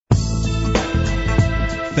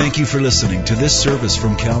Thank you for listening to this service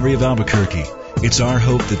from Calvary of Albuquerque. It's our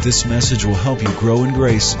hope that this message will help you grow in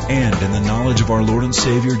grace and in the knowledge of our Lord and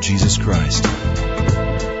Savior, Jesus Christ.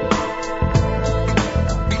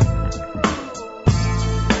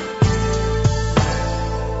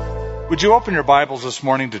 Would you open your Bibles this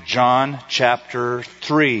morning to John chapter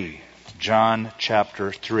 3? John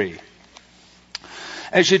chapter 3.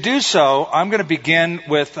 As you do so, I'm going to begin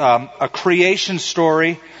with a creation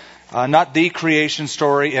story, not the creation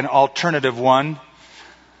story, an alternative one.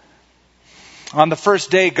 On the first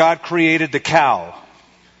day, God created the cow.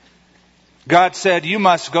 God said, "You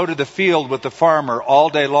must go to the field with the farmer all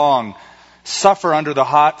day long, suffer under the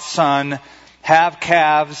hot sun, have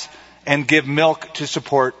calves, and give milk to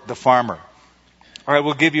support the farmer. Or I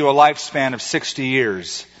will give you a lifespan of 60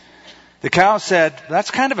 years. The cow said, "That's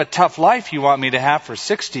kind of a tough life you want me to have for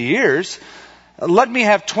 60 years. Let me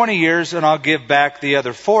have 20 years and I'll give back the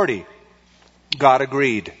other 40. God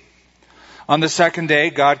agreed. On the second day,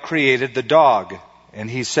 God created the dog. And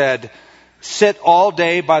he said, "Sit all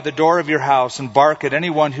day by the door of your house and bark at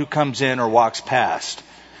anyone who comes in or walks past.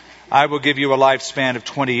 I will give you a lifespan of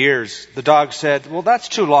 20 years. The dog said, "Well, that's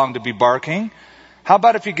too long to be barking. How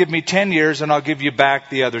about if you give me 10 years and I'll give you back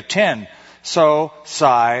the other 10. So,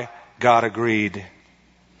 sigh, God agreed.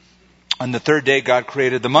 On the third day, God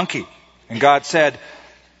created the monkey. And God said,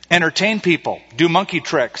 "Entertain people, do monkey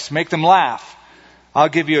tricks, make them laugh. I'll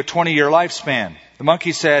give you a 20-year lifespan." The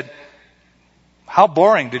monkey said, "How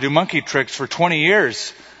boring to do monkey tricks for 20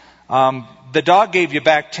 years. The dog gave you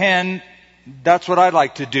back 10. That's what I'd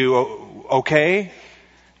like to do, okay?"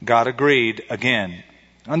 God agreed again.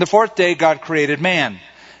 On the fourth day, God created man.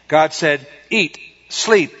 God said, "Eat,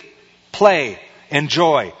 sleep, play,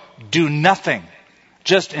 enjoy. Do nothing.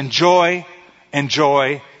 Just enjoy,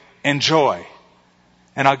 enjoy, enjoy.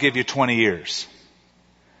 And I'll give you 20 years.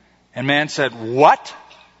 And man said, "What?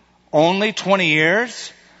 Only 20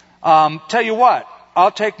 years? Tell you what,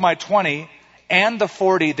 I'll take my 20 and the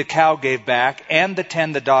 40 the cow gave back, and the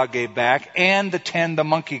 10 the dog gave back, and the 10 the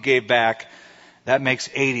monkey gave back. That makes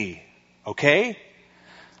 80. Okay?"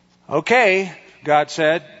 "Okay," God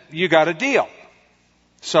said, "you got a deal."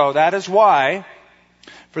 So that is why,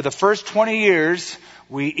 for the first 20 years,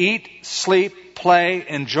 we eat, sleep, play,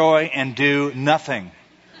 enjoy, and do nothing.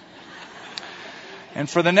 And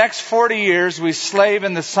for the next 40 years, we slave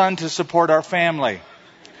in the sun to support our family.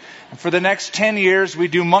 And for the next 10 years, we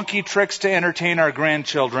do monkey tricks to entertain our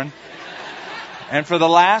grandchildren. And for the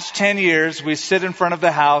last 10 years, we sit in front of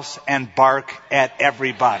the house and bark at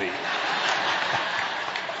everybody.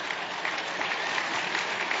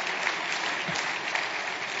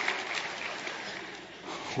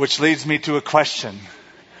 Which leads me to a question.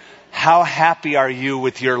 How happy are you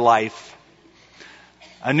with your life?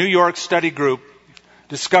 A New York study group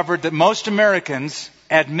discovered that most Americans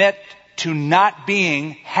admit to not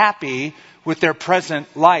being happy with their present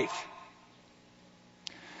life.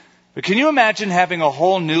 But can you imagine having a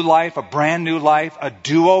whole new life, a brand new life, a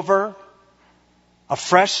do-over, a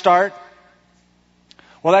fresh start?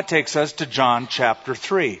 Well, that takes us to John chapter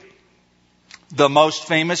 3, the most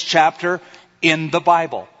famous chapter in the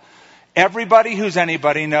Bible. Everybody who's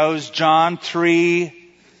anybody knows John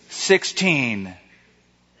 3:16,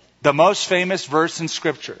 the most famous verse in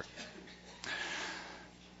Scripture.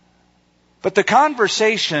 But the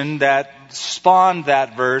conversation that spawned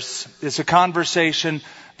that verse is a conversation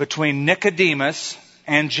between Nicodemus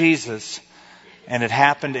and Jesus, and it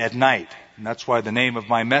happened at night. And that's why the name of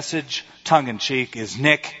my message, tongue-in-cheek, is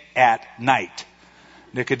Nick at Night.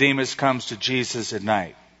 Nicodemus comes to Jesus at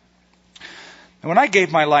night. And when I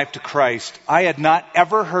gave my life to Christ, I had not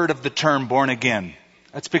ever heard of the term born again.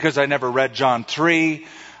 That's because I never read John 3.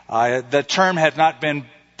 The term had not been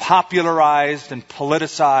popularized and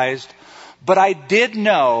politicized. But I did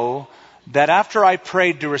know that after I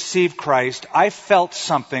prayed to receive Christ, I felt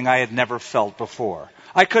something I had never felt before.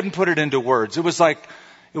 I couldn't put it into words. It was like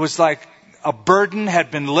a burden had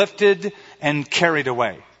been lifted and carried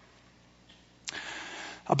away.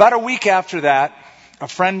 About a week after that, a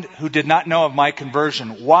friend who did not know of my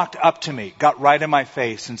conversion walked up to me, got right in my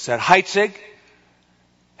face and said, "Heitzig,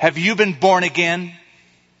 have you been born again?"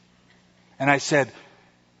 And I said,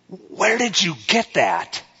 "Where did you get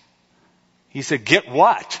that?" He said, "Get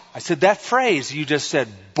what?" I said, "That phrase you just said,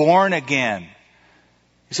 born again."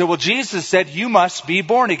 He said, "Well, Jesus said you must be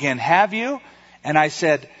born again. Have you?" And I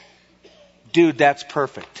said, "Dude, that's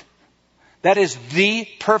perfect. That is the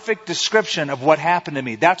perfect description of what happened to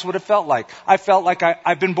me. That's what it felt like. I felt like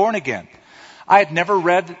I've been born again." I had never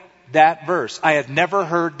read that verse. I had never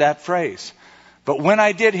heard that phrase. But when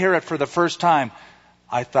I did hear it for the first time,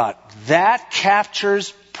 I thought, that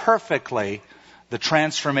captures perfectly the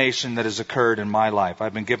transformation that has occurred in my life.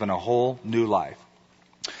 I've been given a whole new life.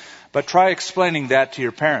 But try explaining that to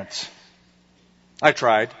your parents. I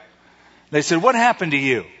tried. They said, what happened to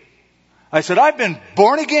you? I said, I've been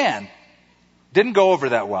born again. Didn't go over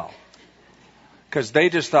that well. Because they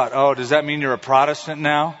just thought, oh, does that mean you're a Protestant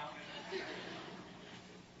now?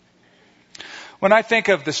 When I think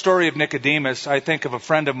of the story of Nicodemus, I think of a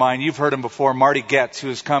friend of mine. You've heard him before, Marty Getz, who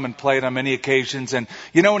has come and played on many occasions. And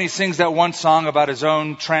you know when he sings that one song about his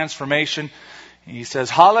own transformation? He says,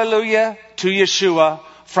 hallelujah to Yeshua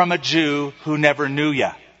from a Jew who never knew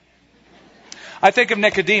ya. I think of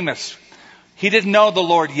Nicodemus. He didn't know the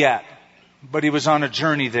Lord yet, but he was on a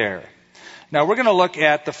journey there. Now we're going to look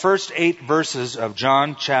at the first 8 verses of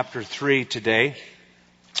John chapter 3 today.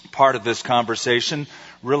 Part of this conversation,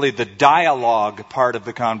 really the dialogue part of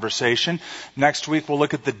the conversation. Next week we'll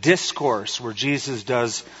look at the discourse where Jesus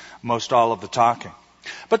does most all of the talking.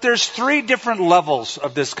 But there's 3 different levels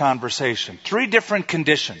of this conversation, 3 different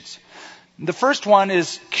conditions. The first one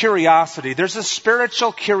is curiosity. There's a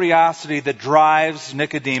spiritual curiosity that drives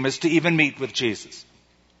Nicodemus to even meet with Jesus.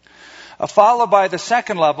 Followed by the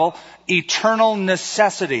second level, eternal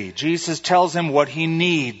necessity. Jesus tells him what he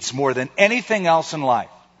needs more than anything else in life.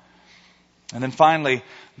 And then finally,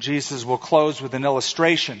 Jesus will close with an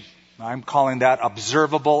illustration. I'm calling that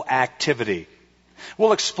observable activity.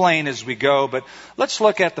 We'll explain as we go, but let's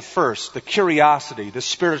look at the first, the curiosity, the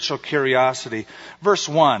spiritual curiosity. Verse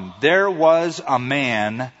 1, there was a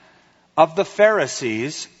man of the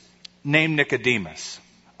Pharisees named Nicodemus,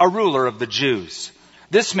 a ruler of the Jews.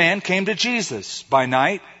 This man came to Jesus by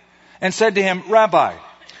night and said to him, Rabbi,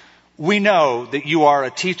 we know that you are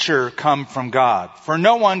a teacher come from God, for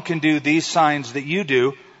no one can do these signs that you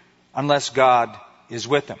do unless God is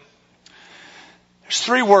with him. There's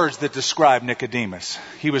 3 words that describe Nicodemus.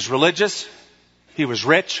 He was religious, he was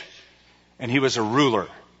rich, and he was a ruler.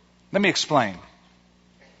 Let me explain.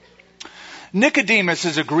 Nicodemus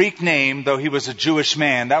is a Greek name, though he was a Jewish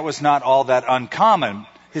man. That was not all that uncommon.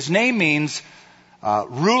 His name means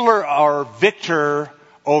ruler or victor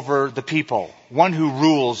over the people, one who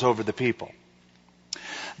rules over the people.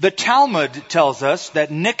 The Talmud tells us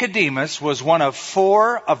that Nicodemus was one of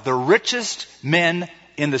 4 of the richest men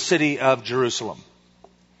in the city of Jerusalem.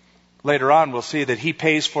 Later on, we'll see that he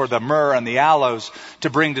pays for the myrrh and the aloes to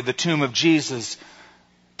bring to the tomb of Jesus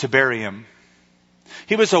to bury him.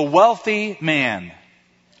 He was a wealthy man.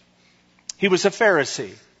 He was a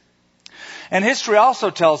Pharisee. And history also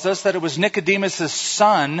tells us that it was Nicodemus'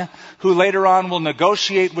 son who later on will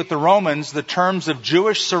negotiate with the Romans the terms of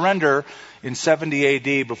Jewish surrender in 70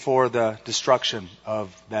 AD before the destruction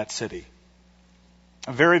of that city.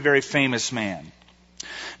 A very, very famous man.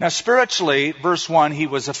 Now spiritually, verse 1, he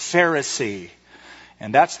was a Pharisee.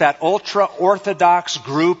 And that's that ultra-Orthodox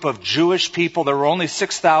group of Jewish people. There were only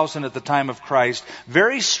 6,000 at the time of Christ.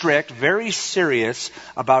 Very strict, very serious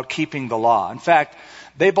about keeping the law. In fact,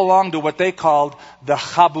 they belonged to what they called the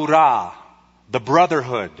Chaburah, the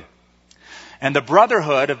brotherhood. And the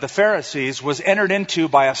brotherhood of the Pharisees was entered into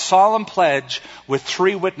by a solemn pledge with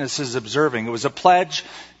 3 witnesses observing. It was a pledge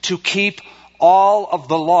to keep all of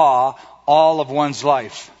the law all of one's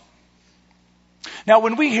life. Now,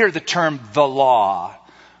 when we hear the term the law,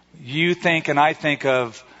 you think and I think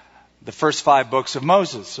of the first 5 books of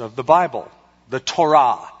Moses, of the Bible, the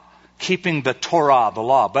Torah, keeping the Torah, the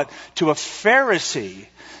law. But to a Pharisee,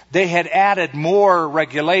 they had added more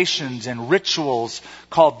regulations and rituals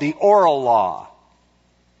called the oral law.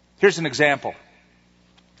 Here's an example.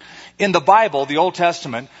 In the Bible, the Old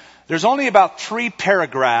Testament, there's only about 3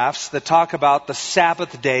 paragraphs that talk about the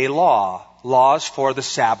Sabbath day law. Laws for the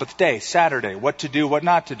Sabbath day, Saturday, what to do, what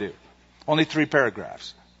not to do. Only 3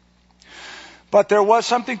 paragraphs. But there was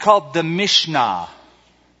something called the Mishnah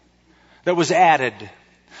that was added.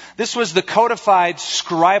 This was the codified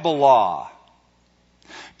scribal law.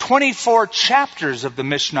 24 chapters of the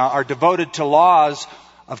Mishnah are devoted to laws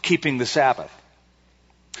of keeping the Sabbath.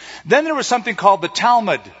 Then there was something called the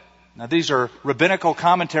Talmud. Now these are rabbinical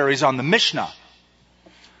commentaries on the Mishnah.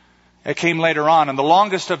 It came later on, and the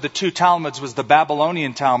longest of the 2 Talmuds was the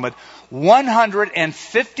Babylonian Talmud.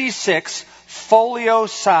 156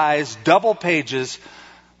 folio-sized double pages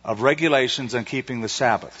of regulations on keeping the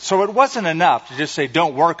Sabbath. So it wasn't enough to just say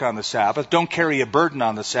don't work on the Sabbath, don't carry a burden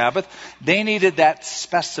on the Sabbath. They needed that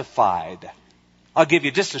specified. I'll give you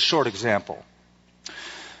just a short example.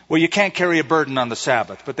 Well, you can't carry a burden on the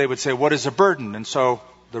Sabbath, but they would say, what is a burden? And so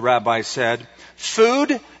the rabbi said,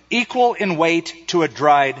 food equal in weight to a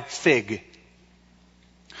dried fig.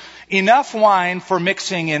 Enough wine for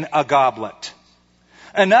mixing in a goblet.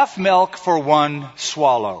 Enough milk for 1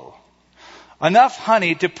 swallow. Enough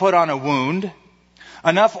honey to put on a wound.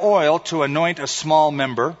 enough oil to anoint a small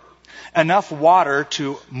member, enough water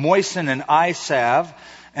to moisten an eye salve,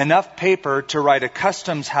 enough paper to write a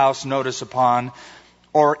customs house notice upon,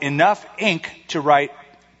 or enough ink to write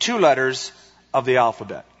 2 letters of the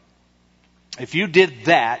alphabet. If you did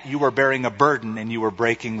that, you were bearing a burden and you were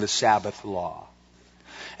breaking the Sabbath law.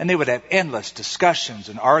 And they would have endless discussions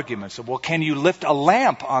and arguments of, well, can you lift a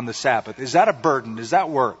lamp on the Sabbath? Is that a burden? Is that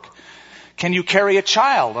work? Can you carry a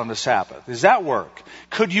child on the Sabbath? Is that work?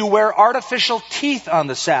 Could you wear artificial teeth on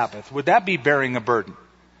the Sabbath? Would that be bearing a burden?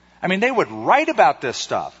 I mean, they would write about this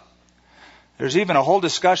stuff. There's even a whole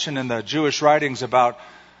discussion in the Jewish writings about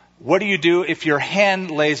what do you do if your hen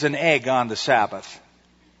lays an egg on the Sabbath?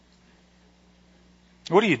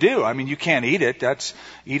 What do you do? I mean, you can't eat it. That's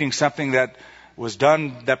eating something that was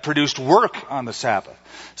done, that produced work on the Sabbath.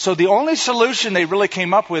 So the only solution they really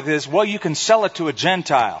came up with is, well, you can sell it to a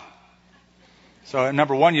Gentile. So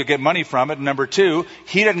number one, you get money from it. And number two,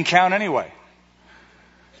 he didn't count anyway.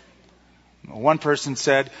 One person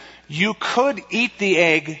said, you could eat the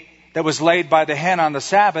egg that was laid by the hen on the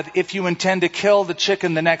Sabbath if you intend to kill the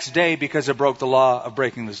chicken the next day because it broke the law of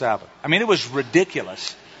breaking the Sabbath. I mean, it was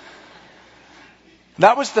ridiculous.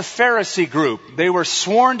 That was the Pharisee group. They were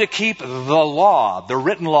sworn to keep the law, the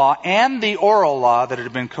written law, and the oral law that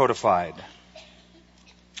had been codified.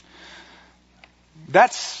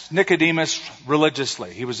 That's Nicodemus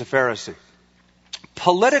religiously. He was a Pharisee.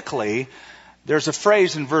 Politically, there's a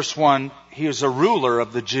phrase in verse 1, he is a ruler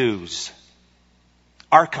of the Jews.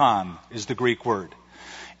 Archon is the Greek word.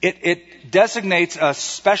 It designates a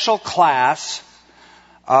special class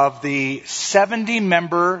of the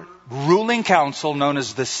 70-member ruling council known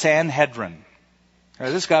as the Sanhedrin. Now,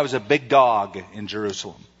 this guy was a big dog in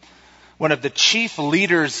Jerusalem, one of the chief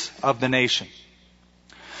leaders of the nation.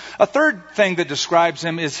 A third thing that describes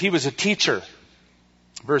him is he was a teacher.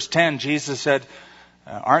 Verse 10, Jesus said,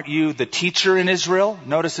 aren't you the teacher in Israel?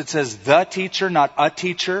 Notice it says the teacher, not a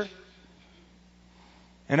teacher.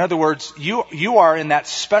 In other words, you are in that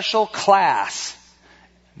special class.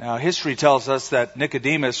 Now, history tells us that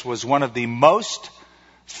Nicodemus was one of the most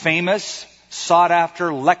famous,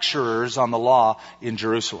 sought-after lecturers on the law in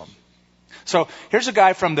Jerusalem. So here's a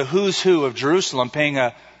guy from the who's who of Jerusalem paying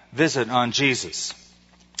a visit on Jesus.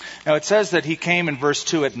 Now, it says that he came in verse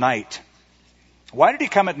 2 at night. Why did he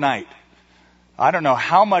come at night? I don't know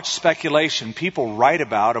how much speculation people write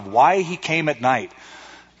about of why he came at night.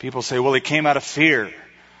 People say, well, he came out of fear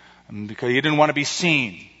because he didn't want to be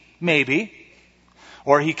seen. Maybe.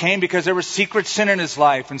 Or he came because there was secret sin in his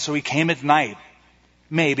life, and so he came at night.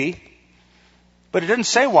 Maybe. But it didn't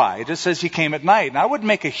say why. It just says he came at night. And I wouldn't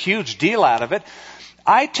make a huge deal out of it.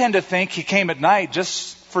 I tend to think he came at night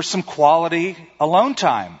just for some quality alone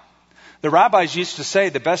time. The rabbis used to say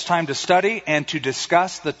the best time to study and to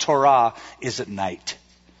discuss the Torah is at night.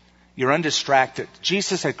 You're undistracted.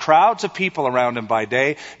 Jesus had crowds of people around him by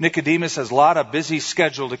day. Nicodemus has a lot of busy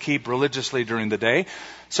schedule to keep religiously during the day.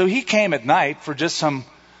 So he came at night for just some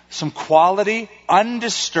quality,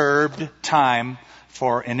 undisturbed time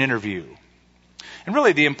for an interview. And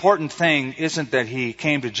really the important thing isn't that he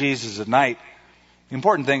came to Jesus at night. The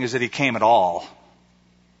important thing is that he came at all.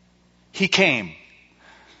 He came.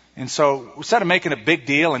 And so instead of making a big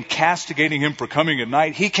deal and castigating him for coming at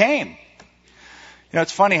night, he came. You know,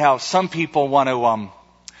 it's funny how some people want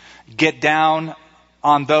to get down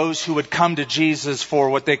on those who would come to Jesus for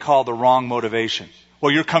what they call the wrong motivation.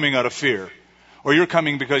 Well, you're coming out of fear. Or you're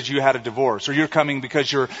coming because you had a divorce. Or you're coming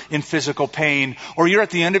because you're in physical pain. Or you're at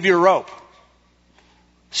the end of your rope.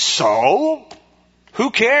 So,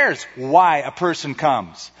 who cares why a person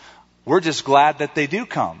comes? We're just glad that they do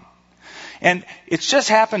come. And it just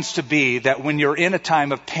happens to be that when you're in a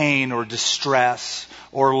time of pain or distress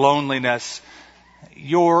or loneliness,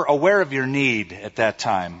 you're aware of your need at that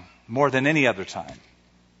time more than any other time.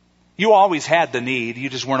 You always had the need. You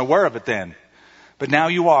just weren't aware of it then. But now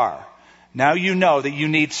you are. Now you know that you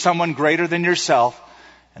need someone greater than yourself.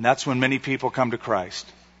 And that's when many people come to Christ.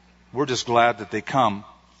 We're just glad that they come.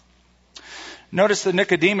 Notice that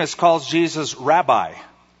Nicodemus calls Jesus rabbi.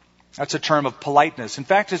 That's a term of politeness. In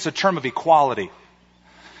fact, it's a term of equality.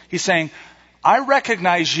 He's saying, I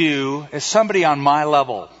recognize you as somebody on my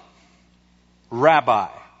level. Rabbi.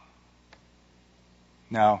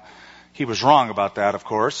 Now, he was wrong about that, of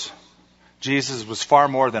course. Jesus was far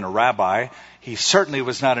more than a rabbi. He certainly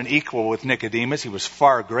was not an equal with Nicodemus. He was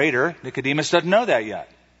far greater. Nicodemus doesn't know that yet.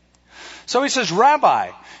 So he says,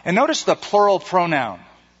 rabbi. And notice the plural pronoun.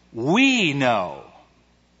 We know.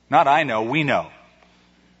 Not I know, we know.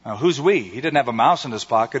 Now, who's we? He didn't have a mouse in his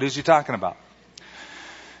pocket. Who's he talking about?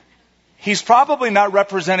 He's probably not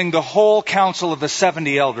representing the whole council of the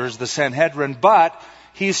 70 elders, the Sanhedrin, but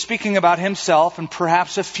he's speaking about himself and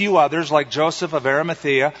perhaps a few others like Joseph of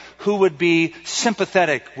Arimathea who would be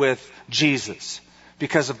sympathetic with Jesus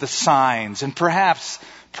because of the signs. And perhaps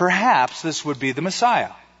this would be the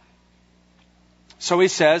Messiah. So he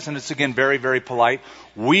says, and it's again very, very polite,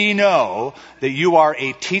 we know that you are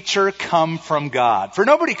a teacher come from God. For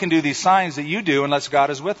nobody can do these signs that you do unless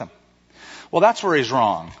God is with him. Well, that's where he's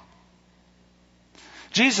wrong.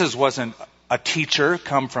 Jesus wasn't a teacher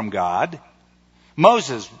come from God.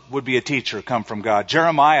 Moses would be a teacher come from God.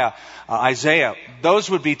 Jeremiah, Isaiah, those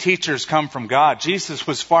would be teachers come from God. Jesus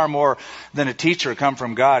was far more than a teacher come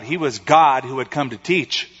from God. He was God who had come to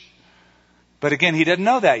teach. But again, he didn't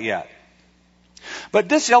know that yet. But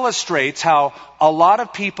this illustrates how a lot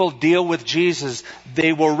of people deal with Jesus.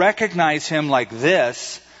 They will recognize him like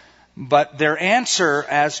this, but their answer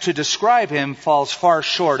as to describe him falls far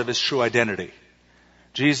short of his true identity.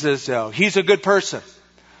 Jesus, he's a good person.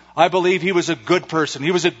 I believe he was a good person.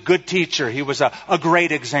 He was a good teacher. He was a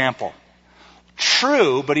great example.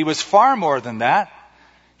 True, but he was far more than that.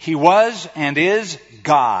 He was and is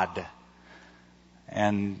God.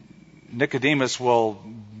 And Nicodemus will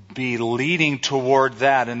be leading toward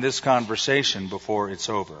that in this conversation before it's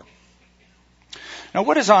over. Now,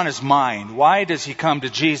 what is on his mind? Why does he come to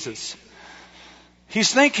Jesus?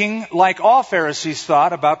 He's thinking, like all Pharisees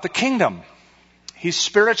thought, about the kingdom. He's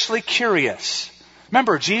spiritually curious.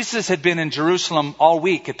 Remember, Jesus had been in Jerusalem all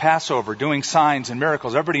week at Passover doing signs and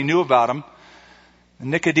miracles. Everybody knew about him.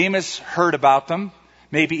 Nicodemus heard about them,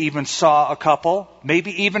 maybe even saw a couple,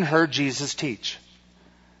 maybe even heard Jesus teach.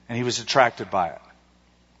 And he was attracted by it.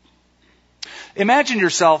 Imagine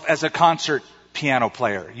yourself as a concert piano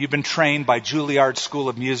player. You've been trained by Juilliard School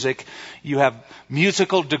of Music. You have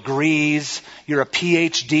musical degrees. You're a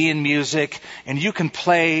PhD in music. And you can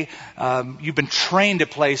play, you've been trained to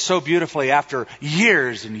play so beautifully after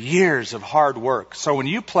years and years of hard work. So when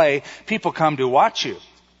you play, people come to watch you.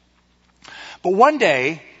 But one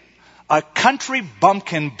day, a country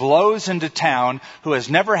bumpkin blows into town who has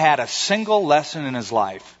never had a single lesson in his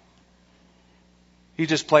life. He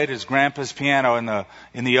just played his grandpa's piano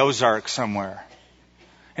in the Ozarks somewhere.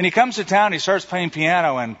 And he comes to town, he starts playing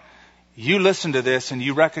piano, and you listen to this and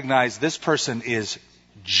you recognize this person is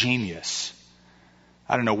genius.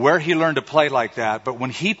 I don't know where he learned to play like that, but when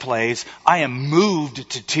he plays, I am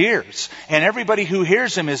moved to tears. And everybody who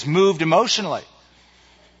hears him is moved emotionally.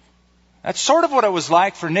 That's sort of what it was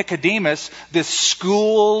like for Nicodemus, this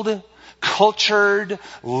schooled, cultured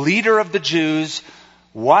leader of the Jews,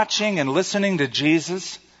 watching and listening to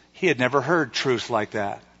Jesus. He had never heard truth like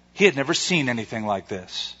that. He had never seen anything like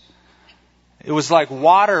this. It was like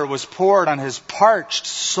water was poured on his parched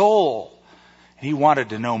soul. He wanted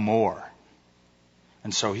to know more.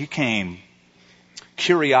 And so he came.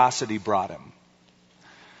 Curiosity brought him.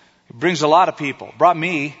 It brings a lot of people. Brought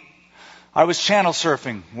me. I was channel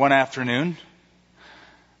surfing one afternoon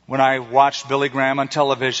when I watched Billy Graham on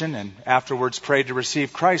television and afterwards prayed to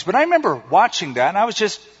receive Christ. But I remember watching that and I was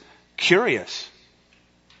just curious.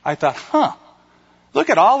 I thought, look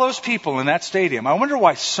at all those people in that stadium. I wonder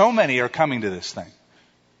why so many are coming to this thing.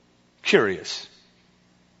 Curious.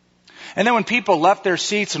 And then when people left their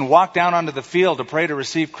seats and walked down onto the field to pray to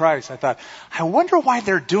receive Christ, I thought, I wonder why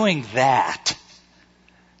they're doing that.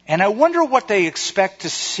 And I wonder what they expect to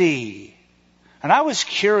see. And I was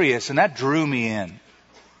curious and that drew me in.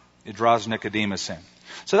 It draws Nicodemus in.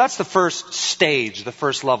 So that's the first stage, the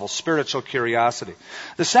first level, spiritual curiosity.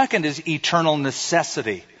 The second is eternal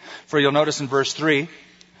necessity. For you'll notice in verse 3,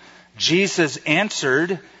 Jesus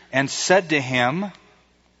answered and said to him,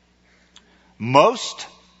 most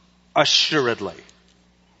assuredly,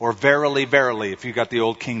 or verily, verily, if you got the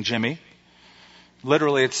old King Jimmy.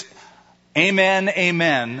 Literally it's, amen,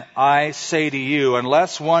 amen, I say to you,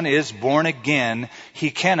 unless one is born again,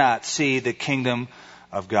 he cannot see the kingdom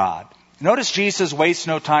of God. Notice Jesus wastes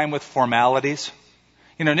no time with formalities.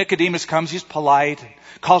 You know, Nicodemus comes, he's polite,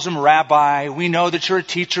 calls him rabbi. We know that you're a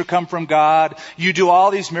teacher come from God. You do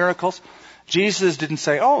all these miracles. Jesus didn't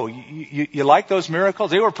say, oh, you like those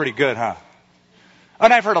miracles? They were pretty good, huh?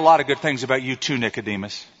 And I've heard a lot of good things about you too,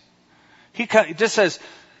 Nicodemus. He just says,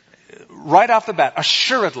 right off the bat,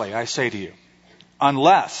 assuredly, I say to you,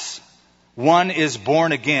 unless one is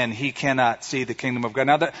born again, he cannot see the kingdom of God.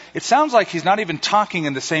 Now, it sounds like he's not even talking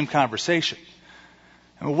in the same conversation.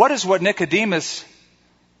 And what does what Nicodemus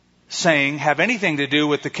saying have anything to do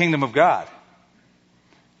with the kingdom of God?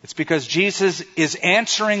 It's because Jesus is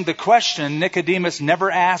answering the question Nicodemus never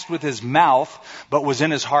asked with his mouth, but was in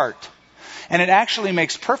his heart. And it actually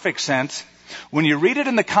makes perfect sense when you read it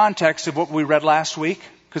in the context of what we read last week.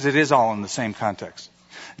 because it is all in the same context.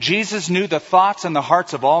 Jesus knew the thoughts and the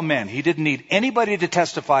hearts of all men. He didn't need anybody to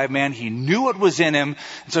testify of man. He knew what was in him.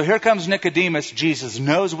 And so here comes Nicodemus. Jesus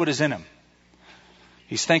knows what is in him.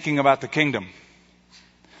 He's thinking about the kingdom.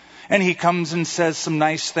 And he comes and says some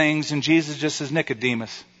nice things, and Jesus just says,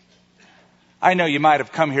 Nicodemus, I know you might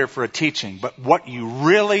have come here for a teaching, but what you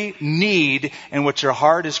really need and what your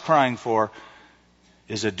heart is crying for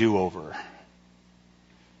is a do-over.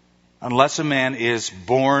 Unless a man is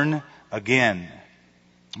born again.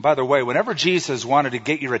 By the way, whenever Jesus wanted to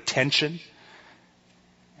get your attention,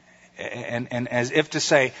 and as if to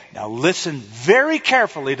say, now listen very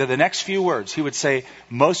carefully to the next few words, he would say,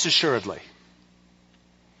 most assuredly.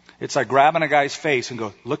 It's like grabbing a guy's face and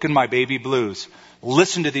go, look in my baby blues.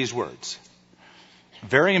 Listen to these words.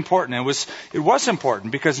 Very important. It was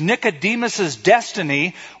important because Nicodemus's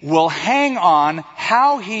destiny will hang on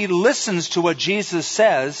how he listens to what Jesus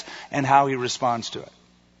says and how he responds to it.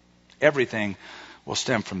 Everything will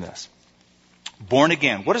stem from this. Born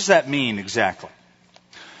again. What does that mean exactly?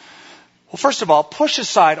 Well, first of all, push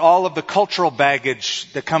aside all of the cultural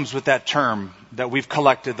baggage that comes with that term that we've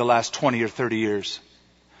collected the last 20 or 30 years.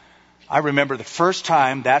 I remember the first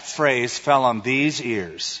time that phrase fell on these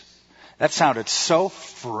ears. That sounded so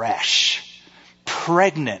fresh,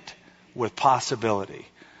 pregnant with possibility.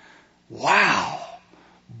 Wow.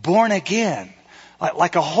 Born again.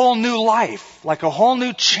 Like a whole new life, like a whole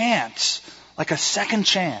new chance, like a second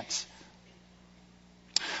chance.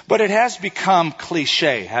 But it has become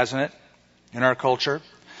cliche, hasn't it, in our culture?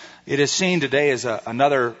 It is seen today as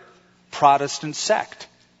another Protestant sect.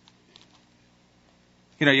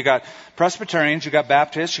 You know, you got Presbyterians, you got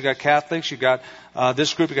Baptists, you got Catholics, you got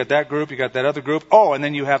this group, you got that other group. Oh, and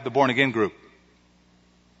then you have the born again group.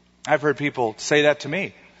 I've heard people say that to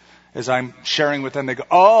me as I'm sharing with them. They go,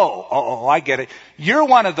 oh, I get it. You're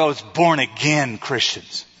one of those born again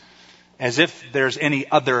Christians. As if there's any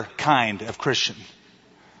other kind of Christian.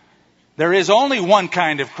 There is only one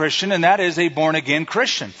kind of Christian, and that is a born again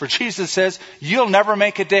Christian. For Jesus says, you'll never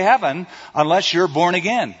make it to heaven unless you're born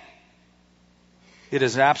again. It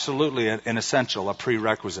is absolutely an essential, a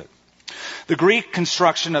prerequisite. The Greek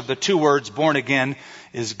construction of the two words born again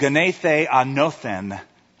is genethe anothen.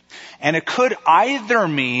 And it could either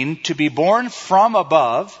mean to be born from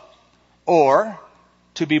above or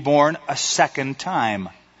to be born a second time.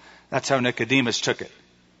 That's how Nicodemus took it.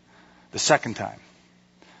 The second time.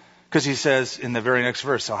 Because he says in the very next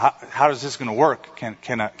verse, so how is this going to work?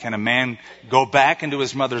 Can a man go back into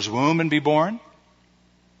his mother's womb and be born?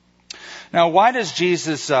 Now, why does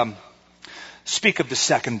Jesus speak of the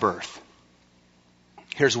second birth?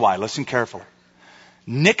 Here's why. Listen carefully.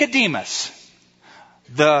 Nicodemus,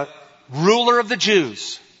 the ruler of the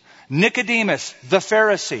Jews. Nicodemus, the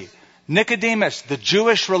Pharisee. Nicodemus, the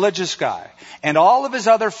Jewish religious guy. And all of his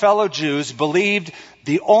other fellow Jews believed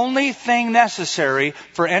the only thing necessary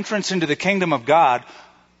for entrance into the kingdom of God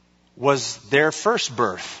was their first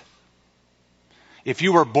birth. If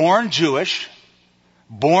you were born Jewish,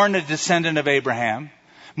 born a descendant of Abraham,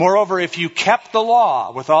 moreover, if you kept the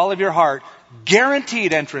law with all of your heart,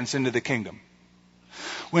 guaranteed entrance into the kingdom.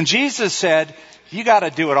 When Jesus said, you got to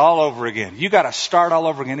do it all over again. You got to start all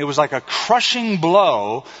over again. It was like a crushing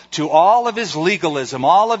blow to all of his legalism,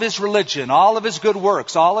 all of his religion, all of his good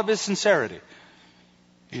works, all of his sincerity.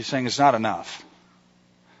 He's saying it's not enough.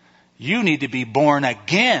 You need to be born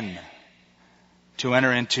again to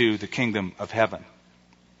enter into the kingdom of heaven.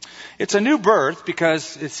 It's a new birth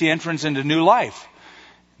because it's the entrance into new life.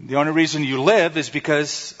 The only reason you live is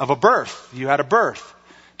because of a birth. You had a birth.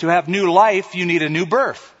 To have new life, you need a new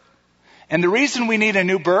birth. And the reason we need a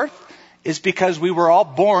new birth is because we were all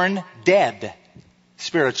born dead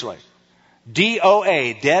spiritually.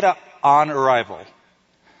 D-O-A, dead on arrival.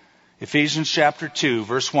 Ephesians chapter 2,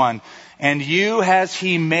 verse 1. And you has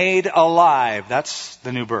he made alive. That's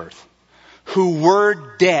the new birth. Who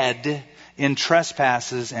were dead in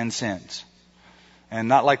trespasses and sins. And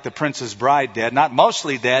not like the Princess Bride dead, not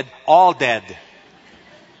mostly dead, all dead.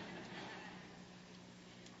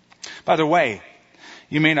 By the way,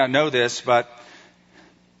 you may not know this, but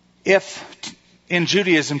if in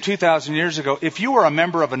Judaism 2,000 years ago, if you were a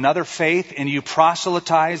member of another faith and you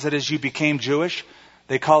proselytized, that is, you became Jewish,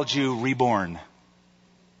 they called you reborn.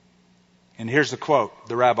 And here's the quote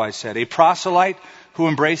the rabbi said, a proselyte who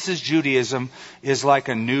embraces Judaism is like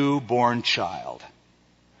a newborn child.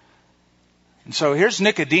 And so here's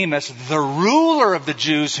Nicodemus, the ruler of the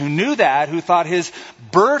Jews, who knew that, who thought his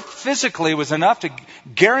birth physically was enough to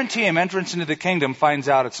guarantee him entrance into the kingdom, finds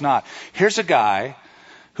out it's not. Here's a guy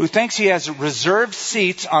who thinks he has reserved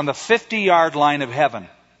seats on the 50-yard line of heaven.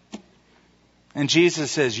 And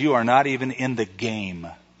Jesus says, you are not even in the game.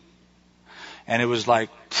 And it was like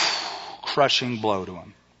crushing blow to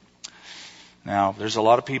him. Now, there's a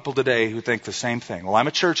lot of people today who think the same thing. Well, I'm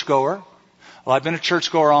a churchgoer. Well, I've been a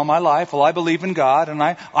churchgoer all my life. Well, I believe in God, and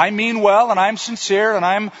I mean well, and I'm sincere, and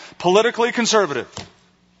I'm politically conservative.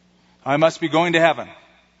 I must be going to heaven.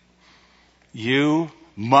 You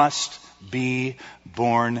must be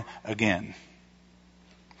born again.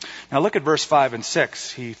 Now look at verse 5 and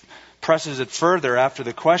 6. He presses it further after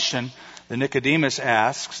the question that Nicodemus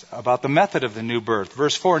asks about the method of the new birth.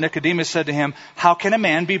 Verse 4, Nicodemus said to him, "How can a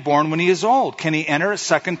man be born when he is old? Can he enter a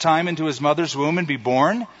second time into his mother's womb and be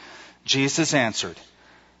born?" Jesus answered,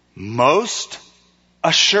 "Most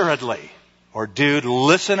assuredly," or dude,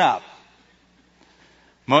 listen up.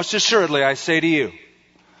 "Most assuredly, I say to you,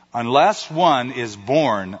 unless one is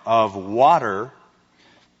born of water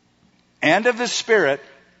and of the Spirit,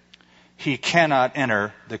 he cannot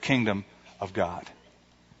enter the kingdom of God."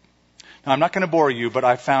 Now, I'm not going to bore you, but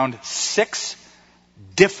I found 6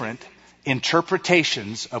 different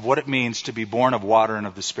interpretations of what it means to be born of water and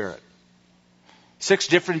of the Spirit. 6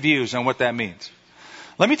 different views on what that means.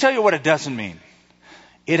 Let me tell you what it doesn't mean.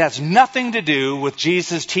 It has nothing to do with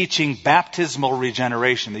Jesus teaching baptismal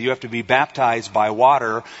regeneration, that you have to be baptized by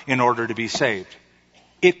water in order to be saved.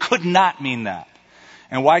 It could not mean that.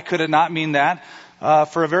 And why could it not mean that?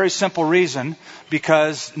 For a very simple reason,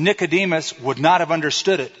 because Nicodemus would not have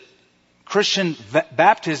understood it. Christian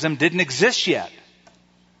baptism didn't exist yet.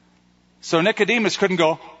 So Nicodemus couldn't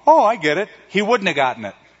go, "Oh, I get it." He wouldn't have gotten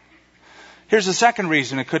it. Here's the second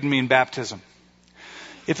reason it couldn't mean baptism.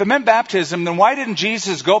 If it meant baptism, then why didn't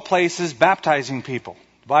Jesus go places baptizing people?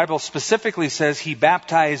 The Bible specifically says he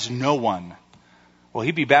baptized no one. Well,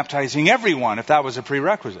 he'd be baptizing everyone if that was a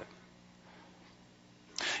prerequisite.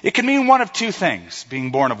 It can mean one of 2 things,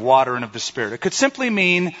 being born of water and of the Spirit. It could simply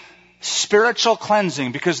mean spiritual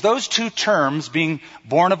cleansing, because those 2 terms, being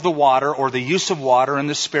born of the water or the use of water and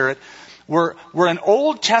the Spirit, were an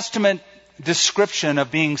Old Testament description of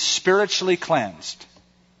being spiritually cleansed.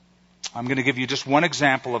 I'm going to give you just one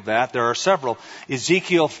example of that. There are several.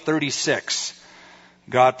 Ezekiel 36.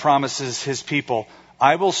 God promises his people,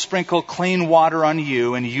 "I will sprinkle clean water on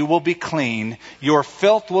you, and you will be clean. Your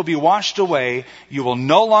filth will be washed away. You will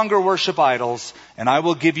no longer worship idols, and I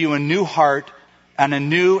will give you a new heart and a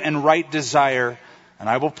new and right desire, and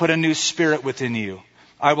I will put a new spirit within you.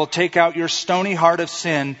 I will take out your stony heart of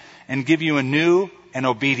sin and give you a new and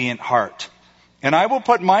obedient heart. And I will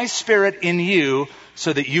put my spirit in you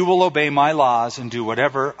so that you will obey my laws and do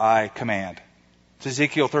whatever I command." It's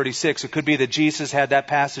Ezekiel 36. It could be that Jesus had that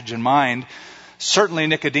passage in mind. Certainly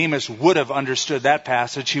Nicodemus would have understood that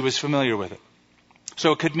passage. He was familiar with it.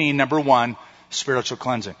 So it could mean, number 1, spiritual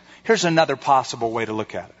cleansing. Here's another possible way to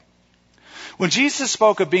look at it. When Jesus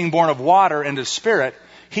spoke of being born of water and of Spirit,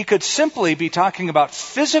 he could simply be talking about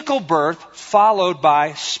physical birth followed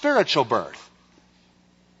by spiritual birth.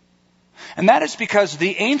 And that is because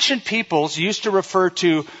the ancient peoples used to refer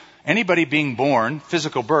to anybody being born,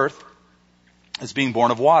 physical birth, as being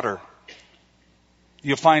born of water.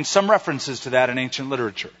 You'll find some references to that in ancient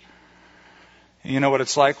literature. You know what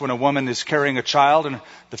it's like when a woman is carrying a child and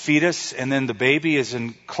the fetus, and then the baby is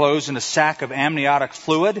enclosed in a sack of amniotic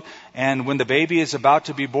fluid, and when the baby is about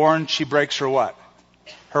to be born, she breaks her what?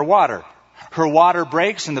 Her water. Her water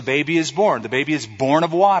breaks and the baby is born. The baby is born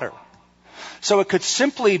of water. So it could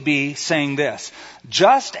simply be saying this: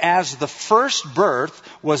 just as the first birth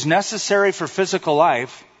was necessary for physical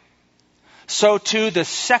life, so too the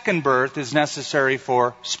second birth is necessary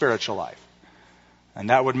for spiritual life. And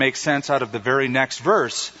that would make sense out of the very next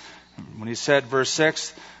verse. When he said, verse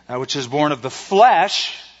 6, "That which is born of the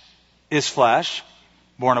flesh is flesh,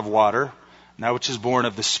 born of water. And that which is born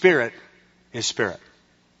of the Spirit is spirit."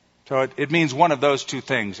 So it means one of those 2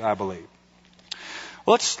 things, I believe.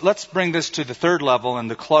 Well, let's bring this to the third level and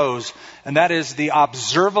the close, and that is the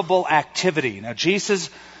observable activity. Now, Jesus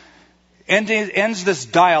ends this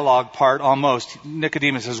dialogue part almost.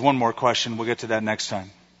 Nicodemus has one more question. We'll get to that next time.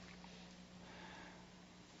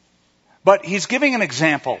 But he's giving an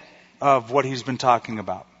example of what he's been talking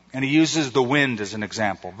about. And he uses the wind as an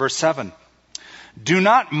example. Verse 7. "Do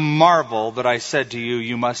not marvel that I said to you,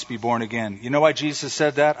 you must be born again." You know why Jesus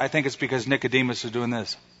said that? I think it's because Nicodemus was doing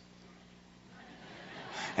this.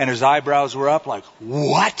 And his eyebrows were up like,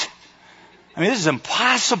 "What? I mean, this is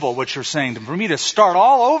impossible what you're saying. For me to start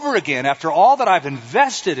all over again after all that I've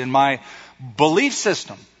invested in my belief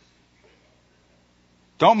system.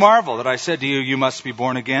 Don't marvel that I said to you, you must be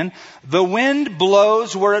born again. The wind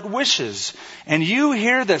blows where it wishes, and you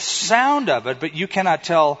hear the sound of it, but you cannot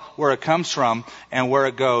tell where it comes from and where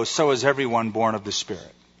it goes. So is everyone born of the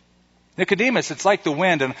Spirit." Nicodemus, it's like the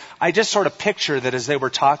wind, and I just sort of picture that as they were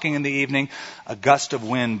talking in the evening, a gust of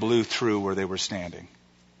wind blew through where they were standing.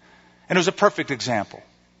 And it was a perfect example.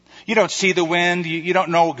 You don't see the wind, you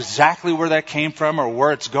don't know exactly where that came from or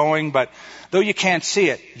where it's going, but though you can't see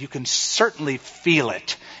it, you can certainly feel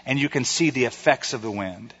it, and you can see the effects of the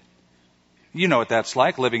wind. You know what that's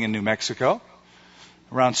like, living in New Mexico.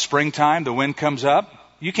 Around springtime, the wind comes up.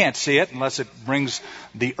 You can't see it unless it brings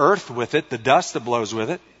the earth with it, the dust that blows with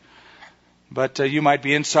it. But you might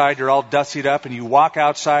be inside, you're all dustied up, and you walk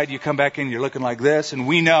outside, you come back in, you're looking like this, and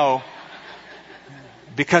we know,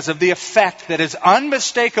 because of the effect that is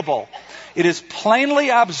unmistakable, it is plainly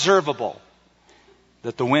observable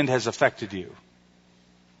that the wind has affected you.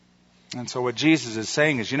 And so what Jesus is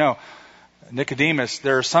saying is, Nicodemus,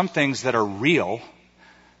 there are some things that are real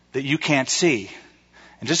that you can't see.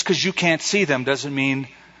 And just because you can't see them doesn't mean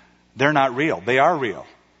they're not real. They are real.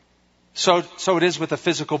 So it is with a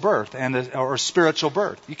physical birth or spiritual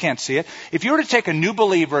birth. You can't see it. If you were to take a new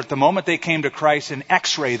believer at the moment they came to Christ and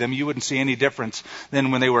x-ray them, you wouldn't see any difference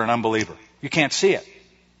than when they were an unbeliever. You can't see it.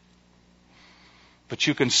 But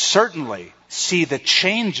you can certainly see the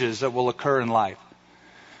changes that will occur in life.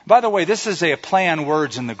 By the way, this is a play on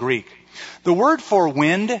words in the Greek. The word for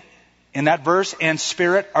wind in that verse and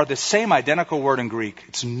spirit are the same identical word in Greek.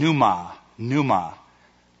 It's pneuma. Pneuma.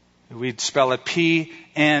 We'd spell it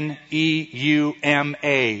P-N-E-U-M-A.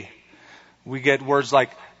 We get words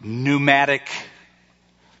like pneumatic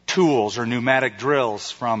tools or pneumatic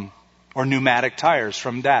drills or pneumatic tires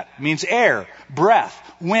from that. It means air, breath,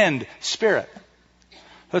 wind, spirit.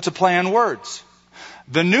 That's a play on words.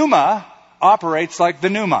 The pneuma operates like the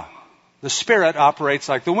pneuma. The spirit operates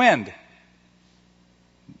like the wind.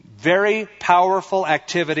 Very powerful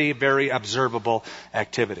activity, very observable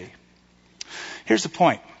activity. Here's the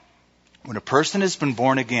point. When a person has been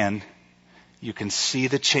born again, you can see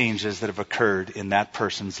the changes that have occurred in that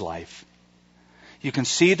person's life. You can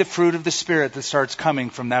see the fruit of the Spirit that starts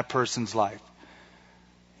coming from that person's life.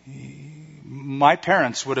 My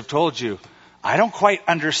parents would have told you, I don't quite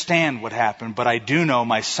understand what happened, but I do know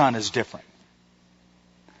my son is different.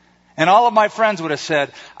 And all of my friends would have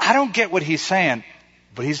said, I don't get what he's saying,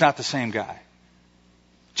 but he's not the same guy.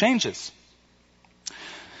 Changes.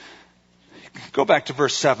 Go back to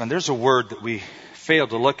verse 7. There's a word that we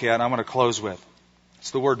failed to look at, and I'm going to close with.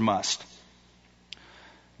 It's the word must.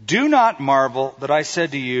 Do not marvel that I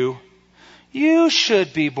said to you, you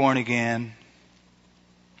should be born again.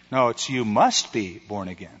 No, it's you must be born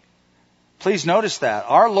again. Please notice that.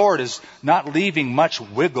 Our Lord is not leaving much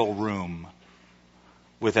wiggle room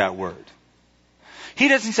with that word. He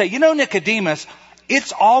doesn't say, Nicodemus,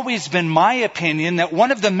 it's always been my opinion that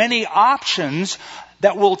one of the many options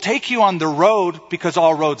that will take you on the road, because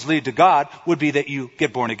all roads lead to God, would be that you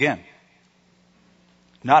get born again.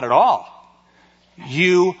 Not at all.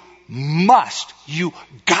 You must. You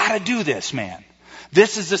gotta do this, man.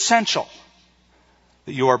 This is essential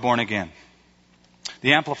that you are born again.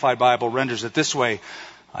 The Amplified Bible renders it this way.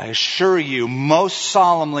 I assure you, most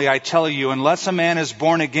solemnly I tell you, unless a man is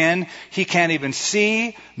born again, he can't even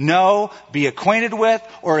see, know, be acquainted with,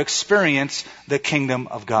 or experience the kingdom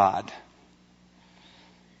of God.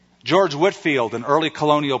 George Whitefield, an early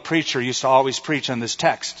colonial preacher, used to always preach on this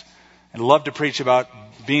text and loved to preach about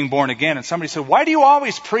being born again. And somebody said, why do you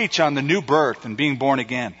always preach on the new birth and being born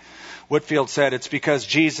again? Whitefield said, it's because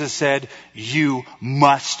Jesus said, you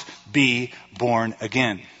must be born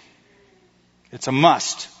again. It's a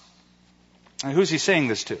must. And who's he saying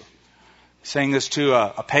this to? He's saying this to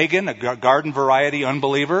a pagan, a garden variety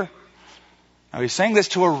unbeliever. Now he's saying this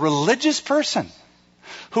to a religious person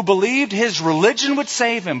who believed his religion would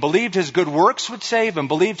save him, believed his good works would save him,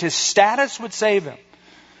 believed his status would save him.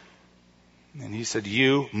 And he said,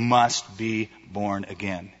 you must be born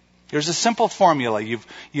again. Here's a simple formula.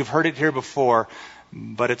 You've heard it here before,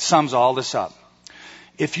 but it sums all this up.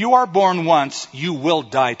 If you are born once, you will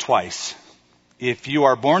die twice. If you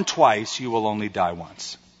are born twice, you will only die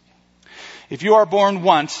once. If you are born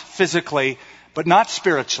once physically, but not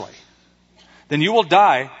spiritually, then you will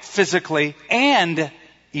die physically and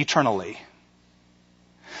eternally.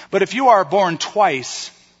 But if you are born twice,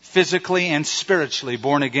 physically and spiritually,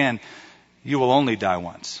 born again, you will only die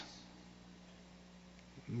once.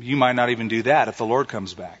 You might not even do that if the Lord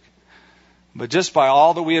comes back. But just by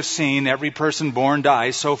all that we have seen, every person born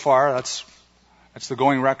dies so far. That's the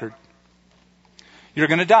going record. You're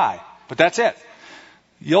going to die, but that's it.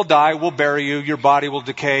 You'll die, we'll bury you, your body will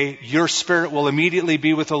decay, your spirit will immediately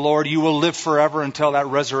be with the Lord, you will live forever until that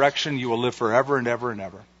resurrection, you will live forever and ever and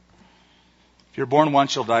ever. If you're born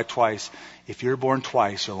once, you'll die twice. If you're born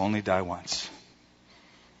twice, you'll only die once.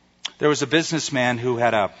 There was a businessman who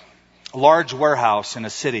had a a large warehouse in a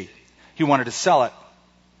city. He wanted to sell it.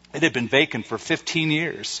 It had been vacant for 15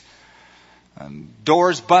 years.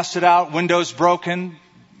 Doors busted out, windows broken,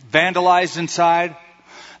 vandalized inside.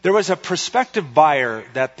 There was a prospective buyer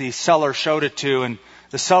that the seller showed it to, and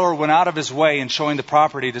the seller went out of his way in showing the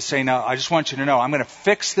property to say, "Now, I just want you to know, I'm going to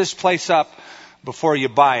fix this place up before you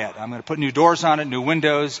buy it. I'm going to put new doors on it, new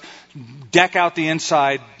windows, deck out the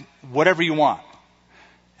inside, whatever you want."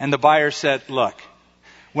 And the buyer said, "Look,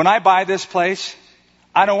 when I buy this place,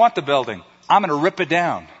 I don't want the building. I'm going to rip it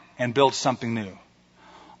down and build something new.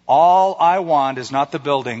 All I want is not the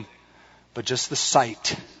building, but just the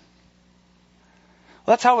site."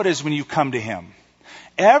 Well, that's how it is when you come to Him.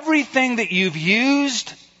 Everything that you've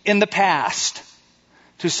used in the past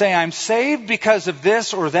to say, "I'm saved because of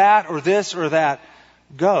this or that or this or that,"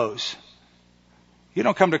 goes. You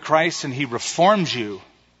don't come to Christ and He reforms you.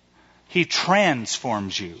 He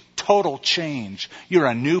transforms you. Total change. You're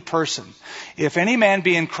a new person. If any man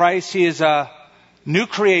be in Christ, he is a new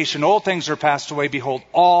creation. Old things are passed away. Behold,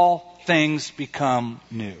 all things become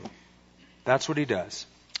new. That's what He does.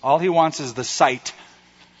 All He wants is the site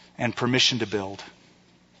and permission to build.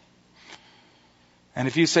 And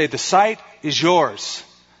if you say the site is yours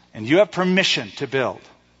and you have permission to build,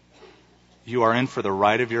 you are in for the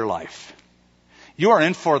ride of your life. You are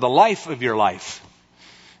in for the life of your life.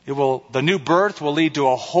 The new birth will lead to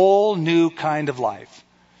a whole new kind of life.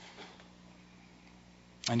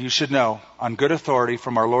 And you should know, on good authority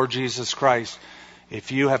from our Lord Jesus Christ,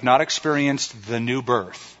 if you have not experienced the new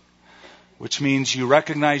birth, which means you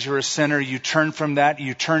recognize you're a sinner, you turn from that,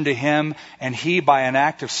 you turn to Him, and He, by an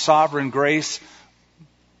act of sovereign grace,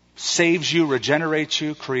 saves you, regenerates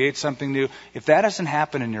you, creates something new. If that doesn't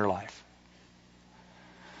happen in your life,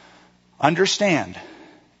 understand,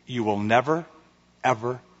 you will never,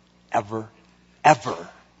 ever, ever, ever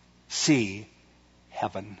see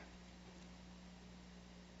heaven.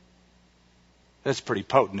 That's pretty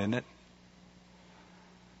potent, isn't it?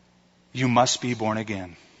 You must be born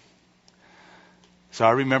again. So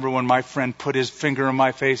I remember when my friend put his finger in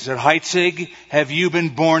my face and said, "Heitzig, have you been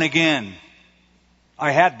born again?"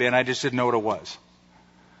 I had been, I just didn't know what it was.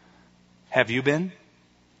 Have you been?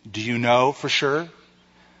 Do you know for sure?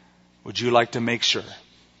 Would you like to make sure?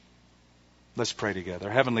 Let's pray together.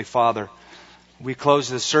 Heavenly Father, we close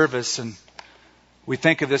this service and we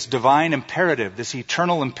think of this divine imperative, this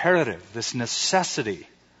eternal imperative, this necessity.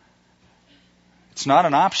 It's not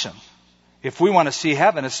an option. If we want to see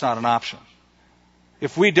heaven, it's not an option.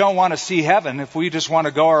 If we don't want to see heaven, if we just want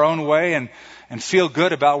to go our own way and feel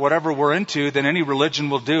good about whatever we're into, then any religion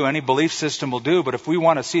will do, any belief system will do. But if we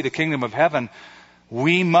want to see the kingdom of heaven,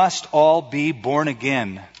 we must all be born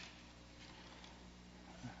again.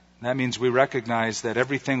 That means we recognize that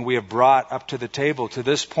everything we have brought up to the table to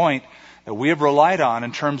this point that we have relied on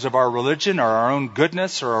in terms of our religion or our own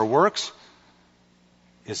goodness or our works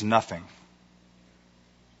is nothing.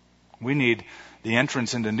 We need the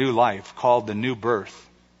entrance into new life called the new birth.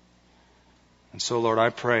 And so, Lord,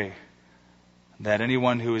 I pray that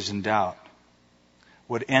anyone who is in doubt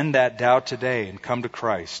would end that doubt today and come to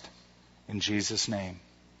Christ. In Jesus' name.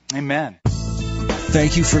 Amen.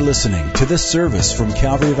 Thank you for listening to this service from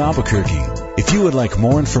Calvary of Albuquerque. If you would like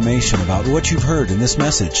more information about what you've heard in this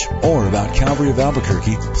message or about Calvary of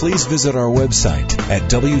Albuquerque, please visit our website at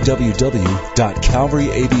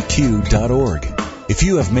www.calvaryabq.org. If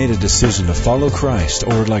you have made a decision to follow Christ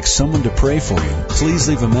or would like someone to pray for you, please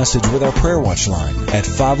leave a message with our Prayer Watch line at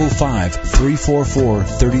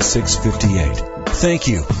 505-344-3658. Thank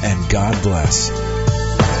you, and God bless.